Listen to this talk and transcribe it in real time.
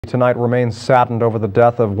Tonight remains saddened over the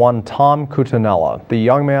death of one Tom Cutinella. The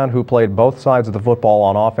young man who played both sides of the football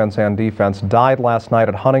on offense and defense died last night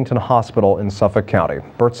at Huntington Hospital in Suffolk County.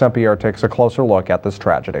 Burt Sempier takes a closer look at this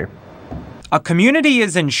tragedy. A community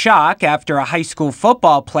is in shock after a high school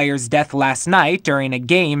football player's death last night during a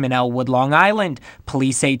game in Elwood, Long Island.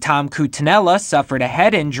 Police say Tom Cutinella suffered a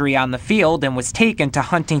head injury on the field and was taken to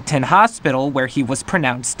Huntington Hospital, where he was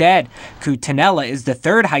pronounced dead. Cutinella is the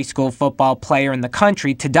third high school football player in the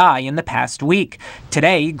country to die in the past week.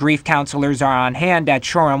 Today, grief counselors are on hand at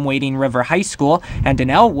Shoreham-Wading River High School, and in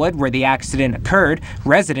Elwood, where the accident occurred,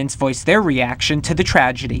 residents voiced their reaction to the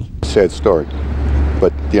tragedy. Sad story,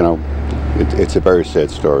 but it's a very sad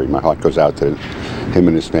story. My heart goes out to him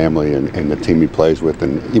and his family and the team he plays with,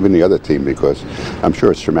 and even the other team, because I'm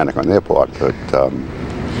sure it's traumatic on their part, but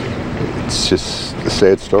it's just a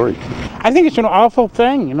sad story. I think it's an awful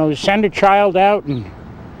thing, to send a child out and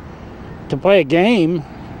to play a game,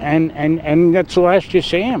 and that's the last you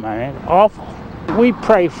see him. I mean, awful. We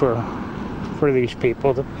pray for these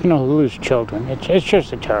people that, who lose children. It's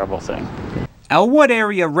just a terrible thing. Elwood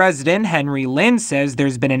area resident Henry Lynn says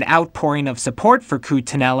there's been an outpouring of support for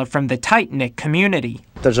Cutinella from the tight-knit community.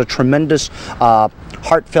 There's a tremendous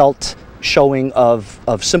heartfelt showing of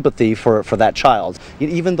sympathy for that child.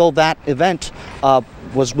 Even though that event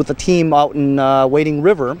was with a team out in Wading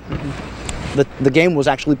River, the game was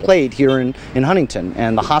actually played here in Huntington,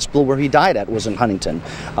 and the hospital where he died at was in Huntington.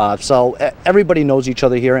 So everybody knows each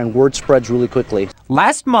other here, and word spreads really quickly.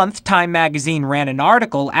 Last month, Time magazine ran an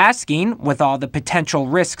article asking, with all the potential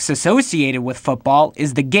risks associated with football,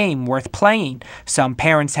 is the game worth playing? Some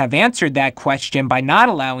parents have answered that question by not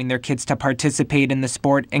allowing their kids to participate in the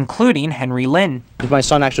sport, including Henry Lynn. My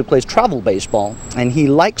son actually plays travel baseball, and he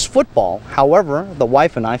likes football. However, the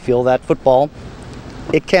wife and I feel that football,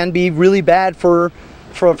 it can be really bad for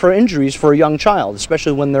injuries for a young child,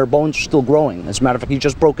 especially when their bones are still growing. As a matter of fact, he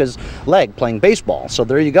just broke his leg playing baseball, so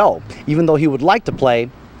there you go. Even though he would like to play,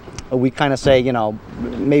 we kind of say,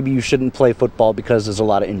 maybe you shouldn't play football because there's a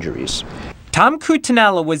lot of injuries. Tom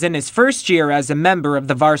Cutinella was in his first year as a member of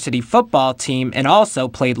the varsity football team and also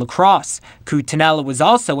played lacrosse. Cutinella was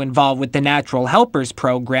also involved with the Natural Helpers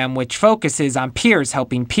program, which focuses on peers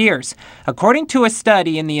helping peers. According to a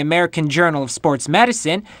study in the American Journal of Sports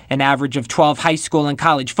Medicine, an average of 12 high school and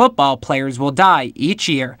college football players will die each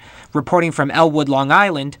year. Reporting from Elwood, Long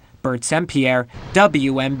Island, Burt Sempier,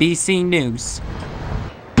 WMBC News.